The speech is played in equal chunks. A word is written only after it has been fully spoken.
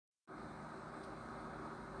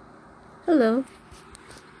Hello.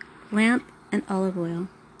 Lamp and olive oil.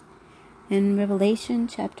 In Revelation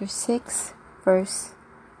chapter 6, verse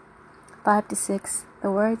 5 to 6, the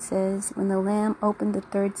word says, "When the Lamb opened the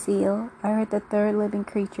third seal, I heard the third living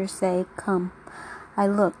creature say, 'Come.' I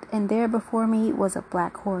looked, and there before me was a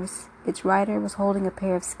black horse. Its rider was holding a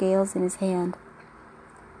pair of scales in his hand.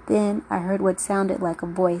 Then I heard what sounded like a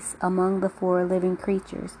voice among the four living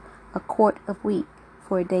creatures, 'A quart of wheat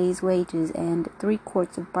for a day's wages, and 3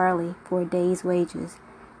 quarts of barley for a day's wages,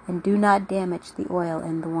 and do not damage the oil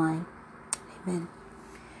and the wine.'" Amen.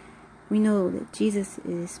 We know that Jesus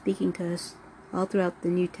is speaking to us all throughout the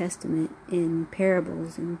New Testament in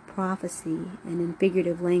parables and prophecy and in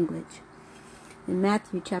figurative language. In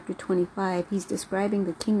Matthew chapter 25, he's describing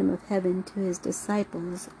the kingdom of heaven to his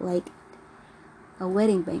disciples like a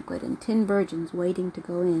wedding banquet and 10 virgins waiting to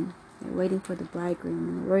go in. They're waiting for the bridegroom,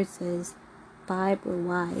 and the word says 5 were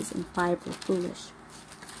wise and 5 were foolish.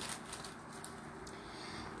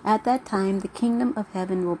 At that time, the kingdom of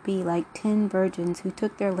heaven will be like 10 virgins who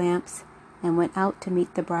took their lamps and went out to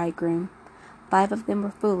meet the bridegroom. 5 of them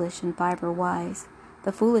were foolish and 5 were wise.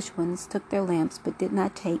 The foolish ones took their lamps but did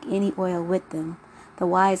not take any oil with them. The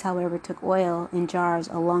wise, however, took oil in jars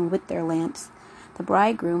along with their lamps. The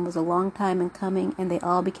bridegroom was a long time in coming, and they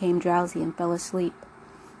all became drowsy and fell asleep.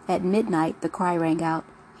 At midnight the cry rang out,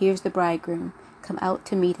 "Here's the bridegroom, come out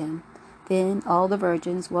to meet him." Then all the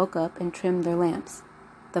virgins woke up and trimmed their lamps.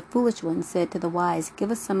 The foolish ones said to the wise, "Give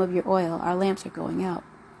us some of your oil, our lamps are going out."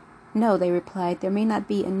 "No," they replied, "there may not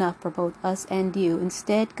be enough for both us and you.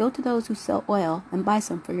 Instead, go to those who sell oil and buy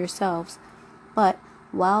some for yourselves." But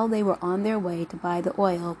while they were on their way to buy the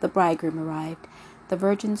oil, the bridegroom arrived. The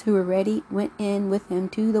virgins who were ready went in with him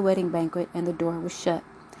to the wedding banquet, and the door was shut.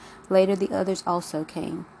 Later the others also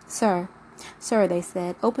came. Sir, they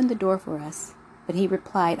said, "open the door for us." But he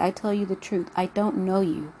replied, "I tell you the truth, I don't know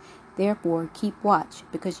you. Therefore keep watch,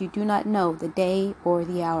 because you do not know the day or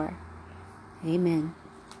the hour." Amen.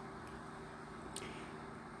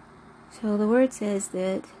 So the word says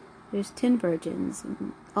that there's 10 virgins.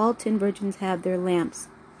 All 10 virgins have their lamps.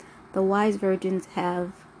 The wise virgins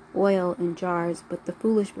have oil in jars, but the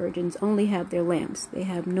foolish virgins only have their lamps. They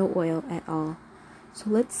have no oil at all. So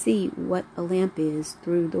let's see what a lamp is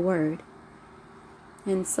through the word.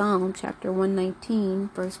 In Psalm chapter 119,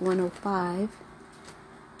 verse 105,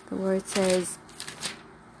 the word says,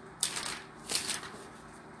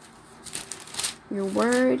 "Your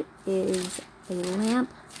word is a lamp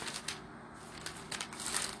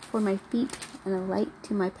for my feet and a light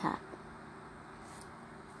to my path."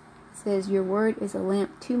 It says, "Your word is a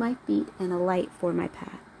lamp to my feet and a light for my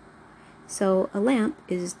path." So a lamp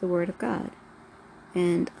is the word of God.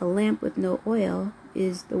 And a lamp with no oil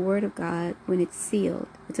is the word of God when it's sealed.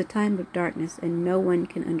 It's a time of darkness, and no one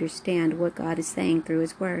can understand what God is saying through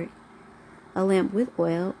his word. A lamp with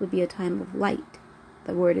oil would be a time of light.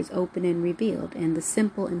 The word is open and revealed, and the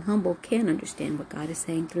simple and humble can understand what God is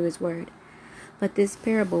saying through his word. But this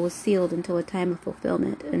parable was sealed until a time of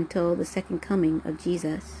fulfillment, until the second coming of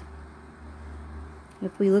Jesus.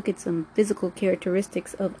 If we look at some physical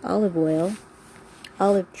characteristics of olive oil,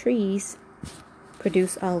 olive trees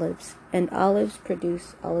produce olives, and olives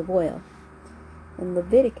produce olive oil. In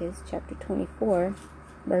Leviticus chapter 24,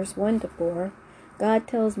 verse 1 to 4, God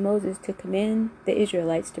tells Moses to command the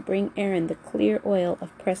Israelites to bring Aaron the clear oil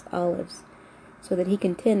of pressed olives, so that he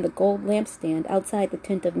can tend the gold lampstand outside the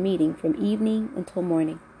tent of meeting from evening until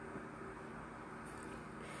morning.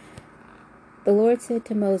 The Lord said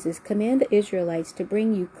to Moses, "Command the Israelites to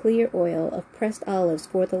bring you clear oil of pressed olives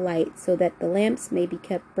for the light, so that the lamps may be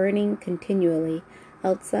kept burning continually.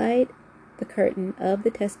 Outside the curtain of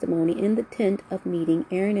the testimony in the tent of meeting,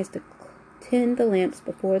 Aaron is to tend the lamps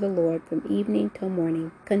before the Lord from evening till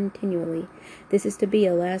morning, continually. This is to be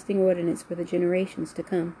a lasting ordinance for the generations to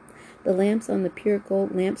come. The lamps on the pure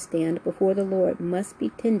gold lampstand before the Lord must be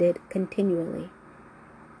tended continually."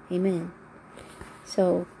 Amen.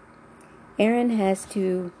 So Aaron has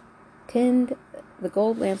to tend the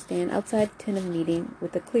gold lampstand outside the tent of meeting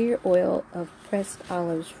with the clear oil of pressed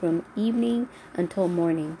olives from evening until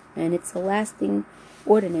morning. And it's a lasting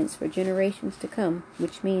ordinance for generations to come,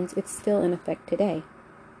 which means it's still in effect today.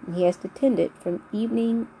 And he has to tend it from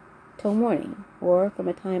evening till morning, or from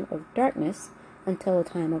a time of darkness until a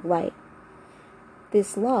time of light.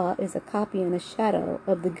 This law is a copy and a shadow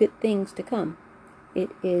of the good things to come.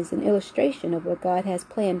 It is an illustration of what God has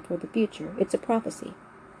planned for the future. It's a prophecy.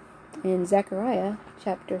 In Zechariah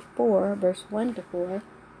chapter 4, verse 1 to 4,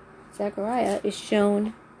 Zechariah is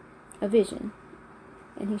shown a vision.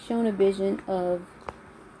 And he's shown a vision of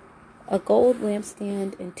a gold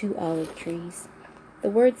lampstand and 2 olive trees. The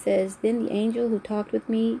word says, "Then the angel who talked with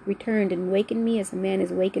me returned and wakened me as a man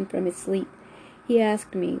is wakened from his sleep. He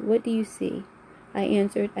asked me, 'What do you see?' I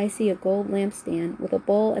answered, 'I see a gold lampstand with a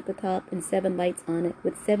bowl at the top and 7 lights on it,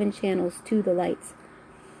 with 7 channels to the lights.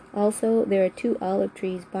 Also there are 2 olive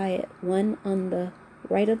trees by it, one on the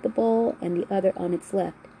right of the bowl and the other on its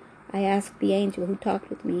left.' I asked the angel who talked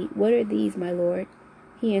with me, 'What are these, my Lord?'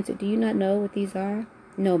 He answered, 'Do you not know what these are?'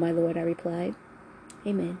 'No, my Lord,' I replied."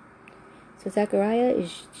 Amen. So Zechariah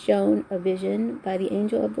is shown a vision by the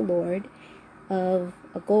angel of the Lord of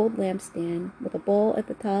a gold lampstand with a bowl at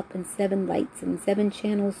the top and 7 lights and 7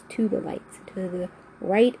 channels to the lights. To the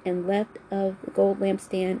right and left of the gold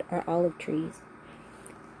lampstand are olive trees.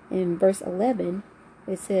 In verse 11,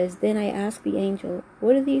 it says, "Then I asked the angel,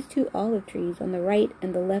 'What are these 2 olive trees on the right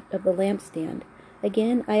and the left of the lampstand?'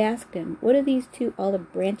 Again I asked him, 'What are these 2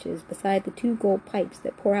 olive branches beside the 2 gold pipes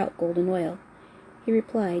that pour out golden oil?' He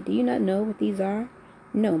replied, 'Do you not know what these are?'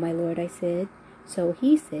 'No, my Lord,' I said. So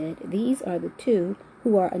he said, 'These are the 2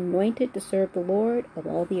 who are anointed to serve the Lord of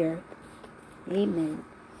all the earth.'" Amen.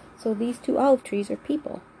 So these 2 olive trees are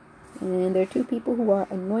people. And they're 2 people who are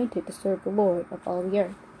anointed to serve the Lord of all the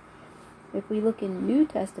earth. If we look in New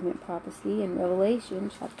Testament prophecy in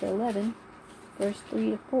Revelation chapter 11, verse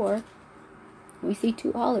 3 to 4, we see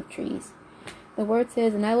 2 olive trees. The word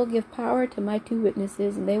says, "And I will give power to my 2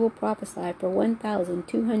 witnesses, and they will prophesy for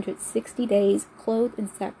 1,260 days, clothed in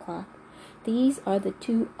sackcloth. These are the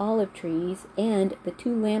 2 olive trees and the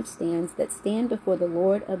 2 lampstands that stand before the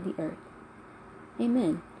Lord of the earth."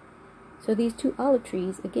 Amen. So these 2 olive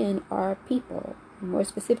trees, again, are people. And more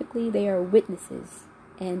specifically, they are witnesses.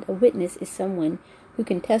 And a witness is someone who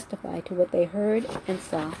can testify to what they heard and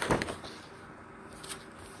saw.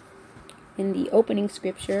 In the opening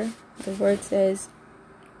scripture, the word says,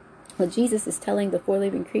 Jesus is telling the 4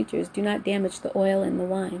 living creatures, "Do not damage the oil and the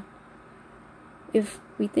wine." If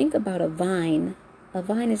we think about a vine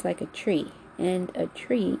is like a tree, and a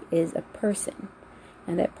tree is a person.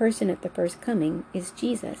 And that person at the first coming is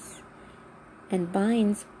Jesus. And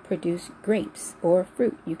vines produce grapes or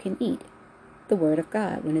fruit you can eat, the Word of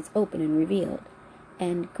God, when it's open and revealed.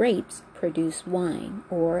 And grapes produce wine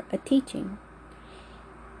or a teaching.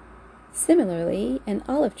 Similarly, an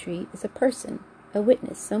olive tree is a person, a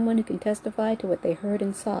witness, someone who can testify to what they heard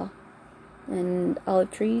and saw. And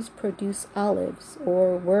olive trees produce olives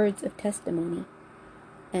or words of testimony.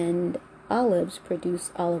 And olives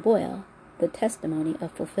produce olive oil, the testimony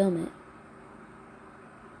of fulfillment.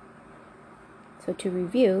 So to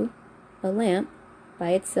review, a lamp by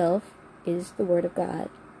itself is the Word of God.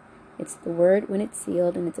 It's the Word when it's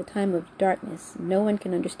sealed, and it's a time of darkness. No one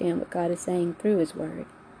can understand what God is saying through His Word.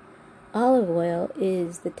 Olive oil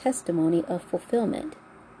is the testimony of fulfillment,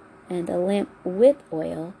 and a lamp with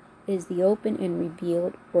oil is the open and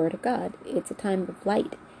revealed Word of God. It's a time of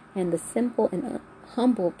light, and the simple and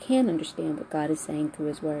humble can understand what God is saying through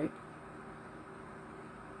His Word.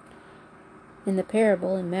 In the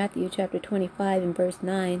parable in Matthew chapter 25 and verse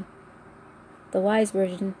 9, the wise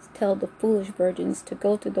virgins tell the foolish virgins to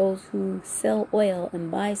go to those who sell oil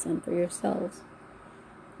and buy some for yourselves.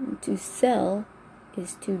 To sell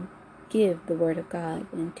is to give the Word of God,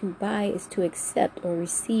 and to buy is to accept or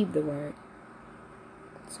receive the Word.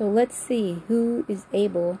 So let's see who is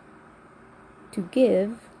able to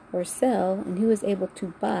give or sell and who is able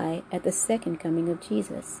to buy at the second coming of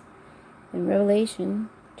Jesus. In Revelation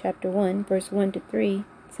chapter 1, verse 1 to 3,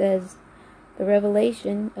 it says, "The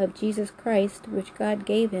revelation of Jesus Christ, which God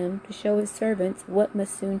gave him to show his servants what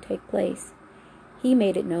must soon take place. He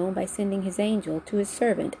made it known by sending his angel to his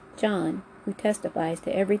servant, John, who testifies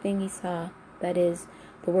to everything he saw, that is,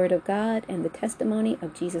 the Word of God and the testimony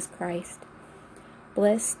of Jesus Christ.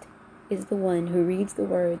 Blessed is the one who reads the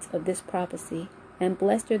words of this prophecy, and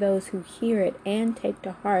blessed are those who hear it and take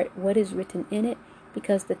to heart what is written in it,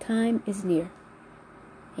 because the time is near."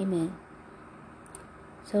 Amen.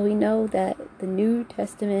 So we know that the New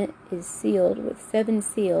Testament is sealed with 7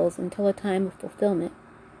 seals until a time of fulfillment.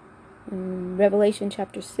 In Revelation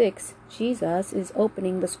chapter 6, Jesus is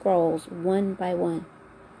opening the scrolls one by one.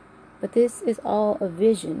 But this is all a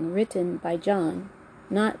vision written by John,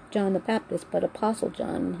 not John the Baptist, but Apostle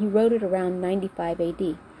John. He wrote it around 95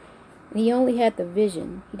 AD. And he only had the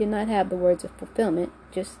vision. He did not have the words of fulfillment,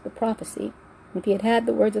 just the prophecy. If he had had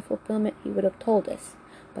the words of fulfillment, he would have told us.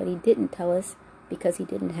 But he didn't tell us because he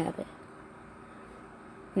didn't have it.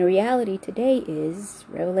 And the reality today is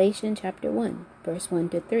Revelation chapter 1, verse 1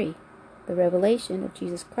 to 3. The revelation of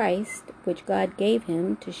Jesus Christ, which God gave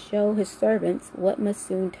him to show his servants what must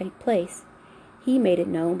soon take place. He made it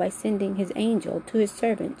known by sending his angel to his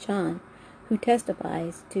servant John, who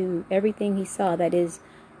testifies to everything he saw, that is,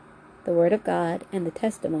 the word of God, and the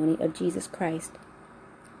testimony of Jesus Christ.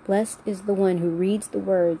 Blessed is the one who reads the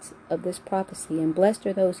words of this prophecy, and blessed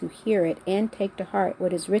are those who hear it and take to heart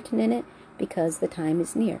what is written in it, because the time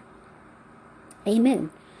is near. Amen.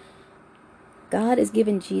 God has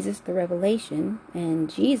given Jesus the revelation, and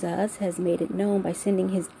Jesus has made it known by sending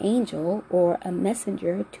his angel or a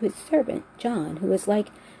messenger to his servant, John, who is like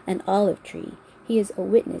an olive tree. He is a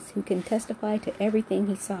witness who can testify to everything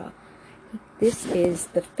he saw. This is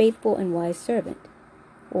the faithful and wise servant,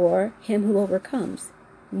 or him who overcomes,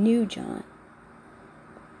 New John.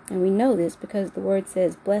 And we know this because the word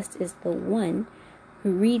says, blessed is the one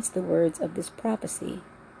who reads the words of this prophecy.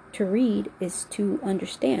 To read is to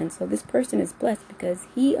understand. So this person is blessed because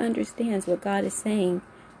he understands what God is saying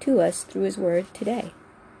to us through his word today.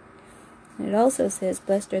 And it also says,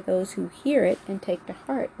 blessed are those who hear it and take to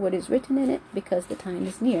heart what is written in it, because the time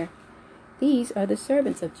is near. These are the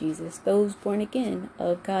servants of Jesus, those born again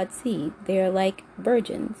of God's seed. They are like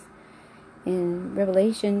virgins. In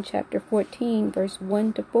Revelation chapter 14, verse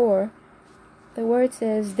 1 to 4, the word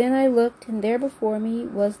says, Then I looked, and there before me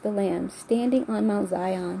was the Lamb, standing on Mount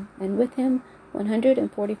Zion, and with him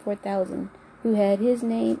 144,000, who had his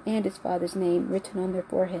name and his Father's name written on their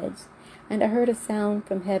foreheads. And I heard a sound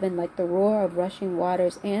from heaven like the roar of rushing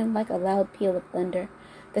waters, and like a loud peal of thunder.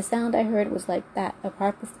 The sound I heard was like that of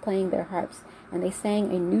harpists playing their harps, and they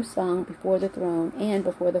sang a new song before the throne and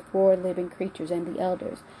before the 4 living creatures and the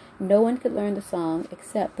elders. No one could learn the song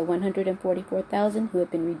except the 144,000 who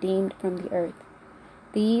had been redeemed from the earth.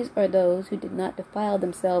 These are those who did not defile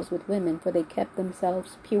themselves with women, for they kept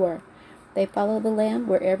themselves pure. They follow the Lamb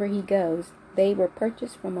wherever he goes. They were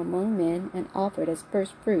purchased from among men and offered as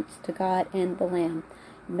first fruits to God and the Lamb.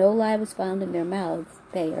 No lie was found in their mouths.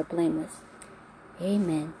 They are blameless.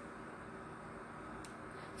 Amen.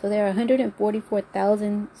 So there are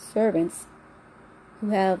 144,000 servants who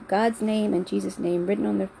have God's name and Jesus' name written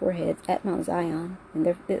on their foreheads at Mount Zion. And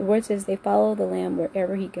the word says they follow the Lamb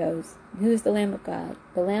wherever he goes. Who is the Lamb of God?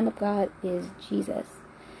 The Lamb of God is Jesus.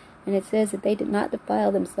 And it says that they did not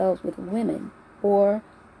defile themselves with women or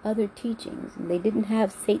other teachings. They didn't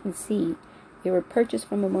have Satan's seed. They were purchased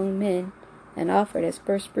from among men and offered as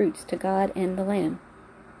first fruits to God and the Lamb.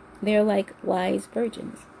 They are like wise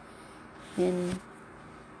virgins. In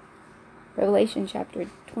Revelation chapter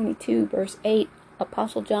 22, verse 8,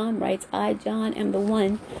 Apostle John writes, I, John, am the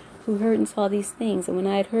one who heard and saw these things, and when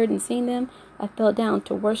I had heard and seen them, I fell down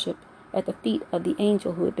to worship at the feet of the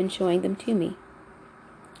angel who had been showing them to me.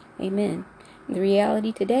 Amen. The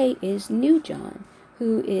reality today is New John,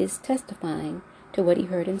 who is testifying to what he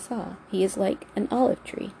heard and saw. He is like an olive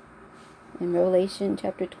tree. In Revelation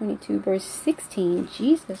chapter 22, verse 16,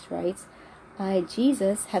 Jesus writes, I,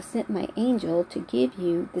 Jesus, have sent my angel to give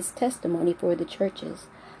you this testimony for the churches.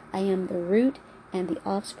 I am the root and the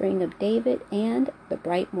offspring of David and the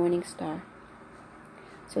bright morning star.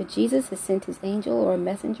 So Jesus has sent his angel or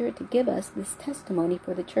messenger to give us this testimony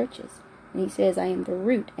for the churches. And he says, I am the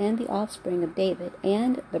root and the offspring of David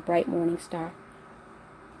and the bright morning star.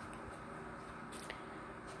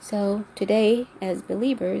 So today, as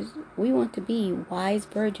believers, we want to be wise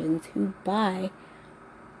virgins who buy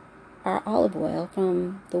our olive oil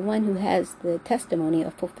from the one who has the testimony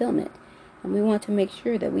of fulfillment. And we want to make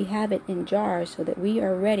sure that we have it in jars so that we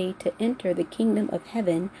are ready to enter the kingdom of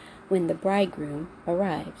heaven when the bridegroom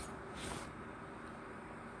arrives.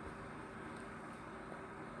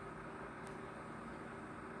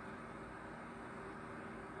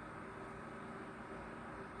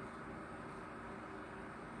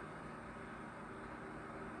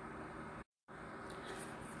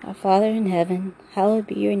 Our Father in heaven, hallowed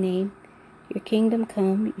be your name. Your kingdom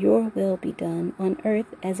come, your will be done, on earth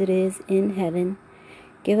as it is in heaven.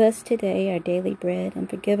 Give us today our daily bread, and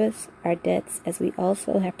forgive us our debts as we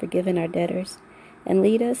also have forgiven our debtors. And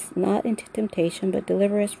lead us not into temptation, but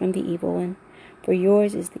deliver us from the evil one. For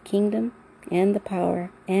yours is the kingdom, and the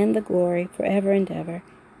power, and the glory, forever and ever.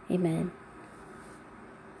 Amen.